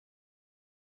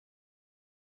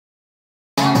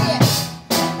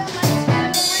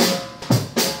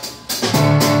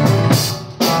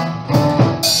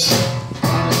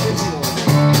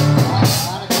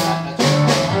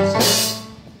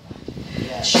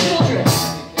children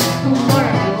who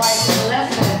learn life's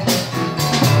lesson.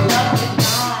 Love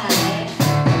denied.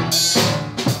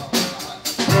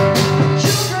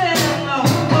 Children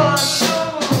who are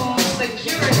shown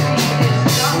security is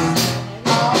just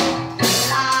a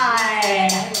lie.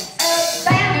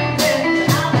 Abandoned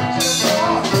after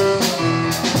all.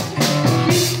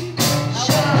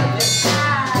 Future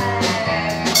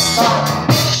denied. But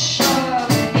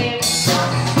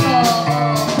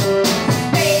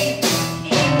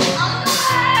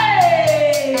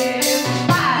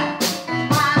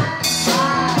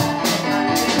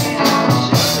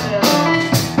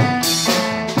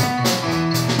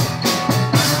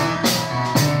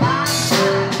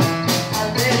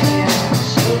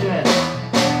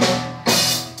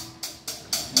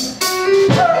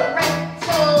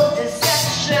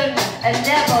and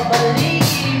never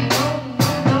believe,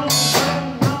 no,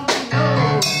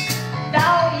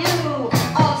 value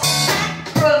of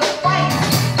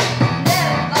sacrifice,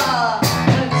 never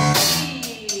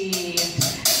conceived,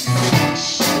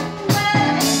 sexual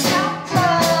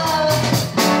encounter,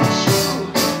 true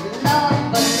love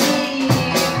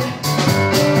believed,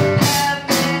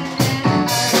 permanent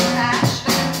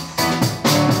attachments,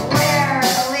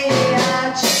 rarely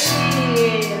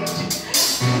achieved.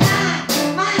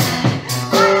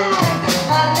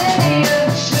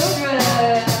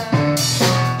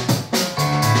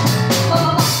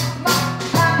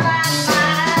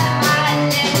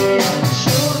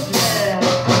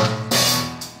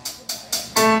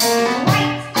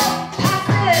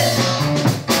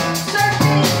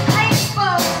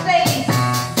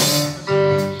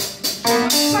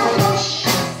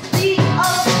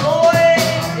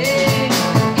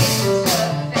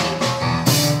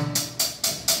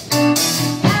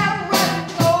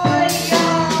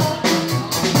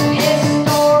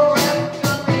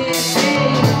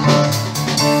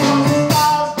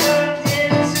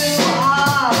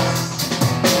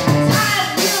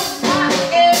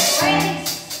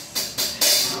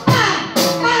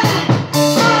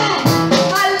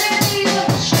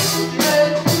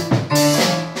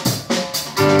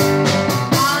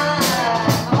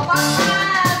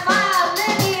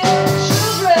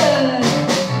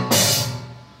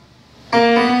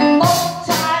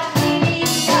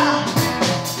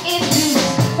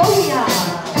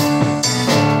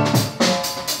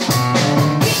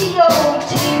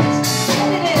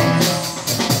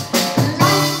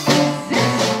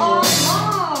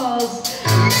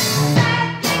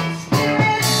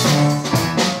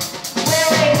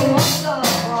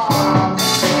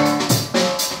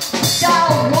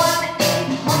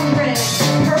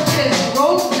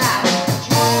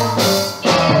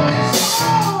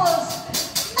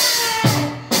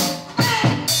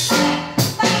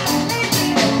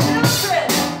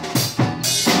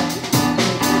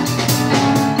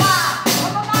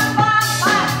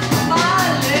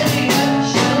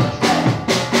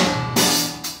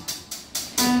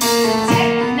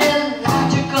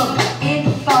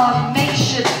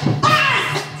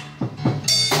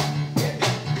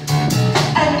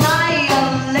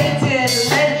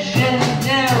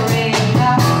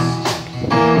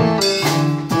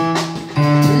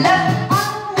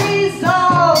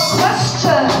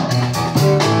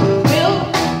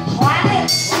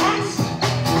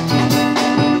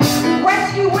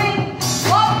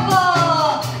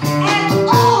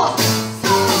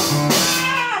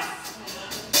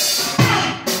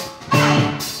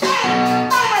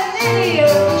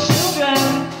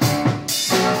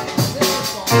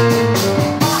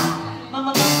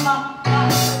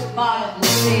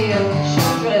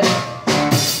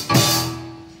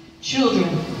 Children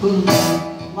who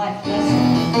learn life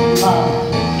lesson,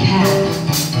 love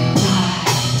can.